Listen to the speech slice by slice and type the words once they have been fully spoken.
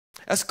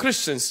As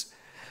Christians,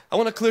 I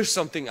want to clear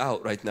something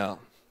out right now.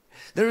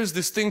 There is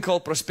this thing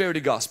called prosperity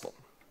gospel.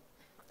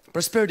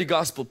 Prosperity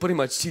gospel pretty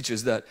much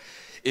teaches that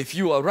if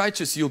you are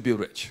righteous, you'll be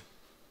rich.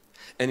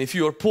 And if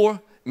you are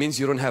poor, means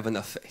you don't have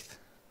enough faith.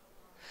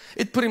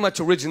 It pretty much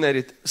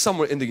originated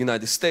somewhere in the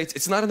United States.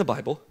 It's not in the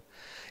Bible.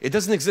 It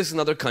doesn't exist in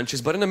other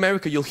countries, but in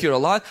America you'll hear a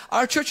lot.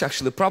 Our church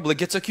actually probably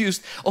gets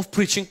accused of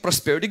preaching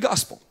prosperity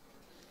gospel.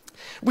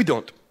 We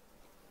don't.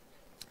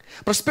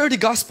 Prosperity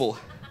gospel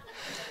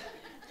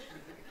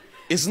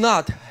is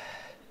not,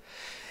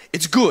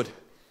 it's good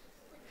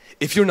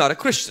if you're not a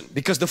Christian,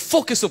 because the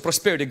focus of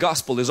prosperity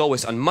gospel is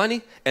always on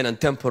money and on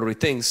temporary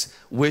things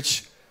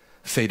which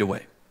fade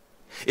away.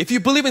 If you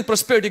believe in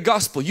prosperity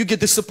gospel, you get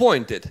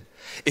disappointed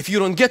if you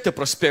don't get the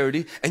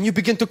prosperity and you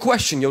begin to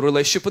question your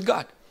relationship with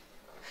God.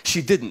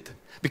 She didn't,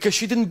 because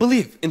she didn't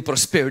believe in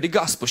prosperity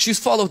gospel. She's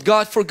followed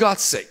God for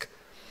God's sake.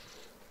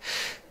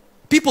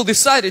 People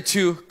decided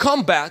to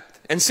combat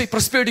and say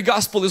prosperity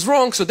gospel is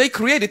wrong, so they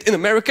created in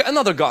America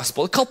another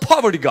gospel called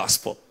poverty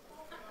gospel,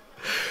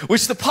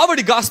 which the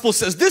poverty gospel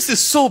says this is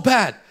so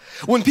bad.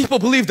 When people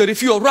believe that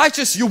if you are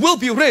righteous, you will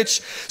be rich,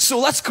 so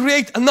let's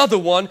create another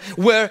one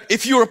where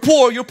if you're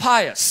poor, you're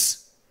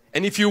pious,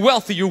 and if you're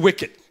wealthy, you're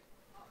wicked.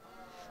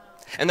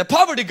 And the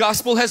poverty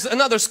gospel has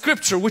another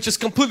scripture which is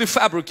completely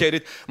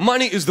fabricated.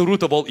 Money is the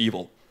root of all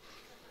evil.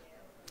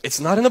 It's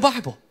not in the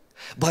Bible,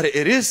 but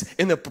it is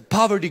in the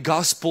poverty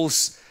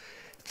gospel's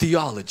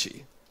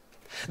theology.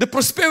 The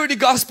prosperity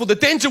gospel, the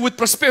danger with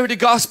prosperity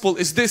gospel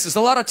is this, is a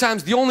lot of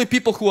times the only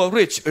people who are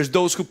rich is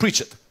those who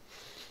preach it.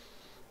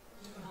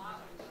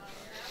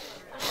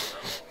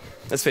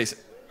 Let's face it.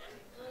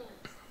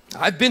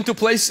 I've been to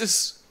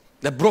places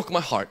that broke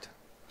my heart,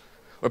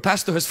 where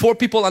pastor has 4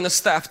 people on the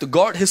staff to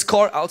guard his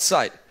car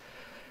outside,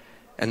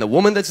 and the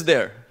woman that's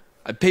there,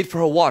 I paid for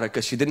her water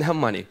because she didn't have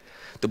money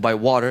to buy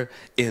water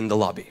in the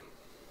lobby.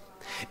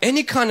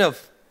 Any kind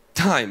of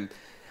time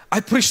I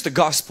preach the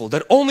gospel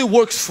that only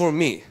works for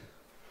me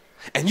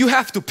and you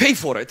have to pay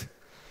for it,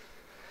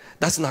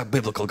 that's not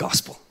biblical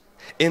gospel.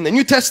 In the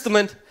New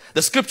Testament,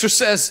 the scripture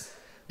says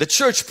the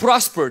church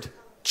prospered,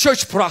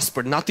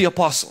 not the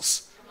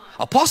apostles.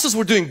 Apostles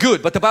were doing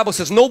good, but the Bible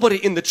says nobody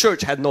in the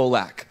church had no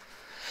lack.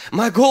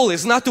 My goal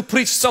is not to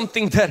preach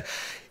something that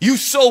you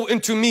sow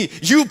into me,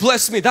 you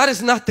bless me. That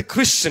is not the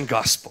Christian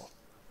gospel.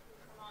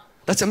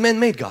 That's a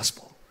man-made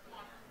gospel.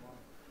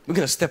 We're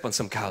going to step on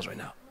some cows right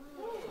now.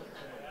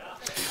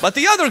 But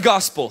the other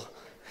gospel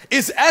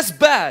is as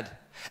bad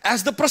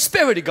as the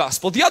prosperity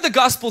gospel. The other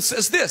gospel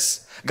says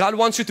this: God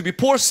wants you to be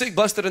poor, sick,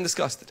 busted and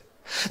disgusted.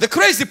 The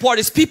crazy part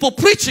is people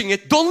preaching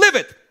it don't live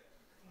it.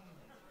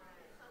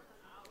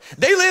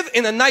 They live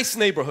in a nice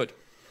neighborhood.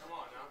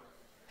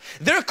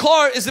 Their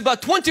car is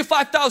about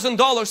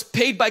 $25,000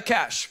 paid by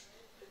cash.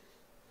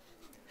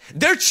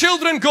 Their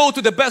children go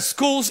to the best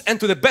schools and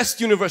to the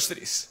best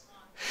universities.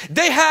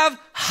 They have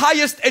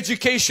highest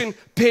education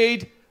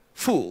paid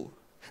full.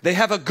 They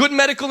have a good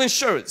medical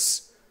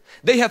insurance.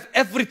 They have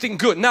everything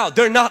good. Now,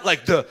 they're not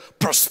like the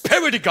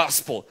prosperity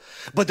gospel,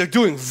 but they're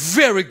doing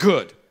very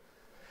good.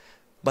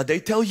 But they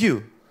tell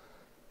you,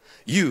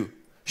 you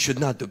should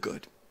not do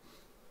good.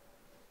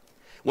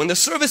 When the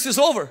service is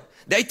over,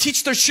 they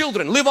teach their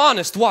children, live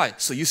honest. Why?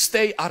 So you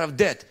stay out of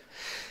debt.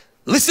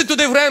 Listen to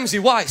Dave Ramsey.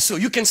 Why? So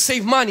you can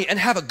save money and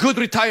have a good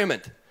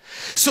retirement.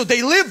 So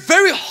they live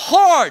very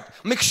hard,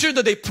 make sure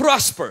that they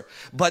prosper.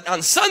 But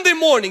on Sunday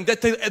morning they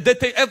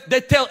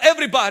tell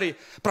everybody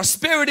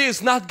prosperity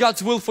is not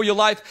God's will for your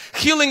life.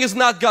 Healing is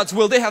not God's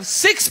will. They have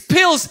 6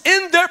 pills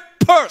in their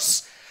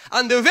purse.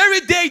 On the very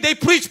day they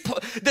preach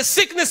the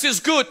sickness is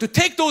good, to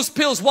take those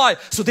pills. Why?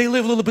 So they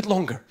live a little bit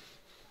longer.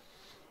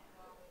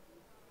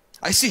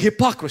 I see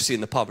hypocrisy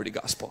in the poverty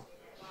gospel.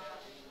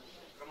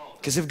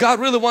 Because if God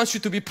really wants you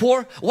to be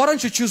poor, why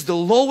don't you choose the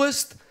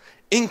lowest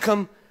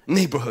income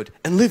neighborhood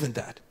and live in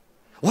that?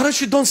 Why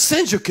don't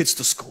send your kids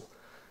to school?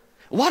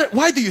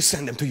 Why do you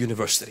send them to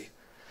university?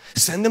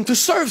 Send them to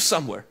serve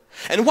somewhere.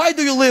 And why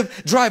do you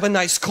drive a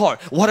nice car?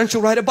 Why don't you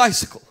ride a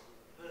bicycle?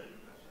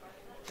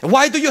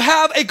 Why do you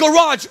have a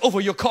garage over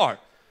your car?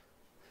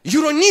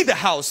 You don't need a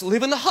house,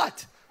 live in a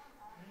hut.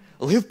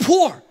 Live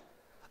poor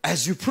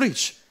as you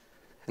preach.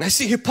 And I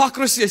see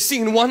hypocrisy. I see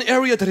in one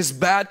area that is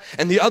bad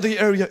and the other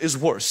area is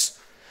worse.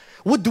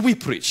 What do we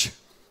preach?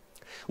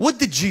 What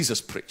did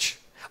Jesus preach?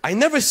 I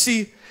never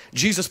see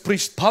Jesus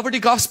preach poverty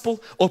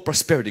gospel or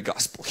prosperity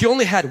gospel. He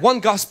only had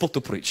one gospel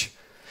to preach.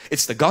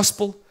 It's the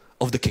gospel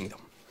of the kingdom.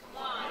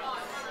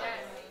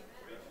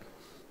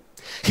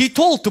 He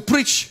told to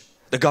preach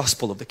the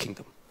gospel of the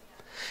kingdom.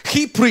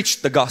 He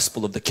preached the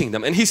gospel of the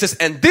kingdom, and he says,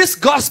 and this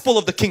gospel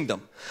of the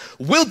kingdom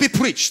will be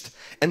preached,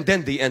 and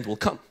then the end will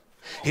come.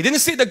 He didn't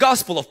say the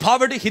gospel of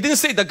poverty. He didn't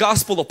say the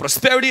gospel of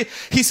prosperity.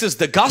 He says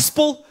the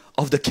gospel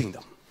of the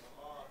kingdom.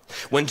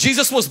 When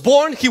Jesus was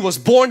born, he was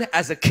born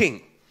as a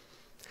king.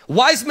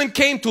 Wise men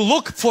came to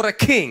look for a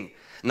king,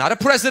 not a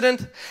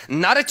president,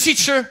 not a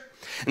teacher,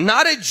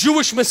 not a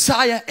Jewish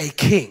Messiah, a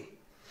king.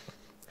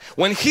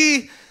 When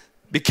he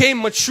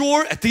became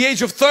mature at the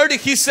age of 30,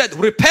 he said,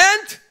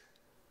 repent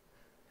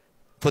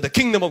for the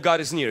kingdom of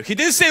God is near. He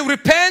didn't say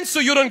repent so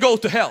you don't go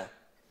to hell.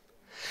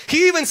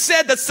 He even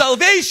said that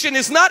salvation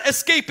is not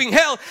escaping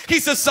hell. He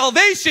says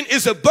salvation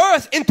is a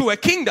birth into a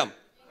kingdom.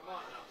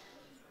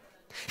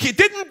 He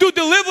didn't do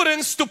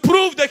deliverance to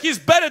prove that he's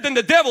better than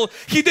the devil.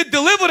 He did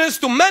deliverance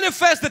to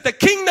manifest that the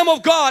kingdom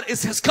of God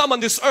has come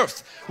on this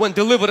earth when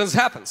deliverance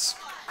happens.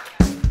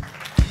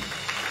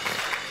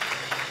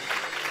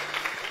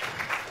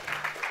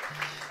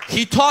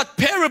 He taught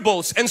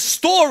parables and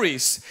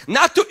stories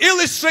not to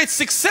illustrate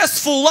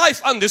successful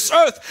life on this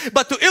earth,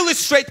 but to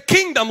illustrate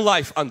kingdom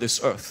life on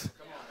this earth.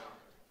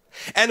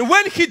 And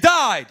when he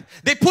died,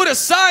 they put a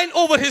sign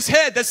over his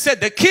head that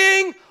said, the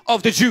King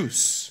of the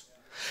Jews.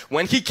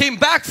 When he came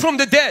back from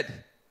the dead,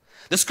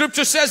 the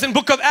scripture says in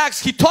book of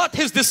Acts, he taught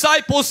his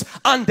disciples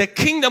on the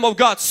kingdom of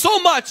God so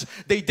much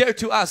they dared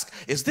to ask,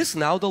 is this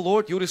now the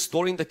Lord, you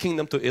restoring the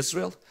kingdom to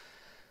Israel?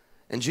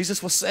 And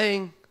Jesus was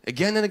saying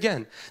again and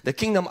again, the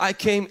kingdom I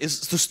came to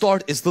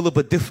start is a little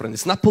bit different.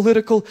 It's not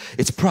political,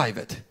 it's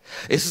private.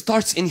 It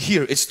starts in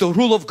here. It's the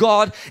rule of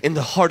God in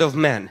the heart of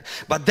man.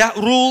 But that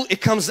rule,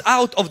 it comes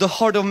out of the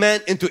heart of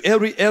man into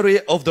every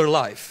area of their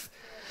life.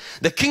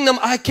 The kingdom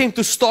I came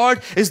to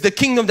start is the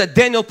kingdom that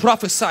Daniel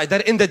prophesied,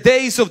 that in the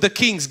days of the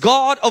kings,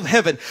 God of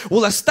heaven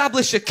will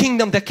establish a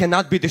kingdom that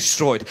cannot be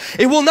destroyed.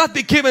 It will not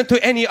be given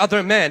to any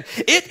other man.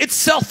 It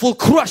itself will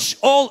crush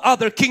all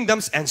other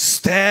kingdoms and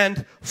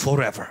stand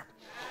forever.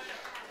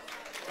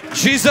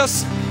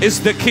 Jesus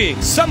is the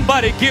King.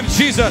 Somebody give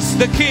Jesus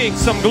the King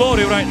some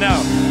glory right now.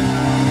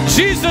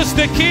 Jesus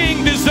the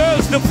King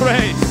deserves the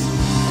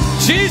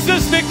praise.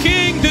 Jesus the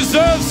King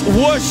deserves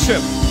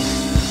worship.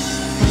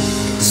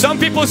 Some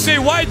people say,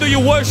 why do you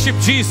worship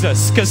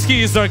Jesus? Because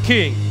He is our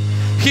King.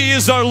 He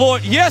is our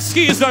Lord. Yes,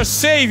 He is our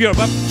Savior.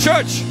 But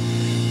church,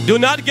 do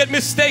not get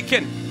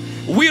mistaken.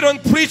 We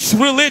don't preach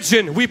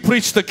religion. We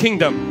preach the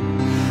kingdom.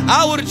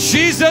 Our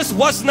Jesus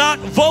was not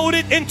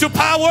voted into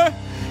power.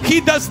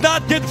 He does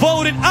not get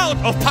voted out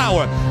of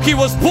power. He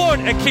was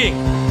born a king.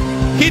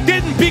 He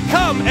didn't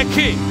become a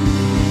king.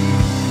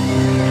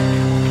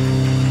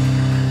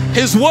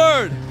 His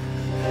word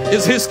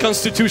is His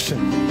constitution.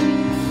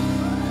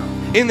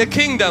 In the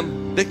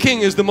kingdom, the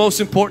king is the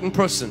most important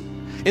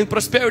person. In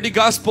prosperity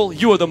gospel,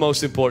 you are the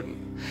most important.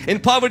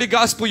 In poverty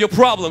gospel, your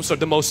problems are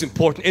the most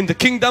important. In the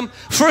kingdom,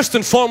 first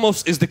and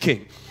foremost is the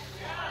king.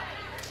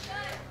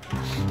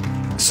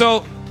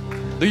 So,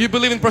 do you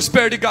believe in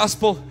prosperity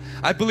gospel?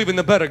 I believe in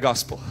the better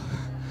gospel.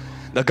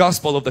 The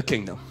gospel of the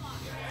kingdom.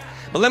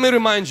 But let me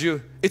remind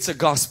you, it's a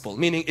gospel,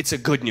 meaning it's a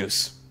good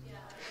news.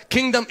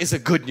 Kingdom is a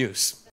good news.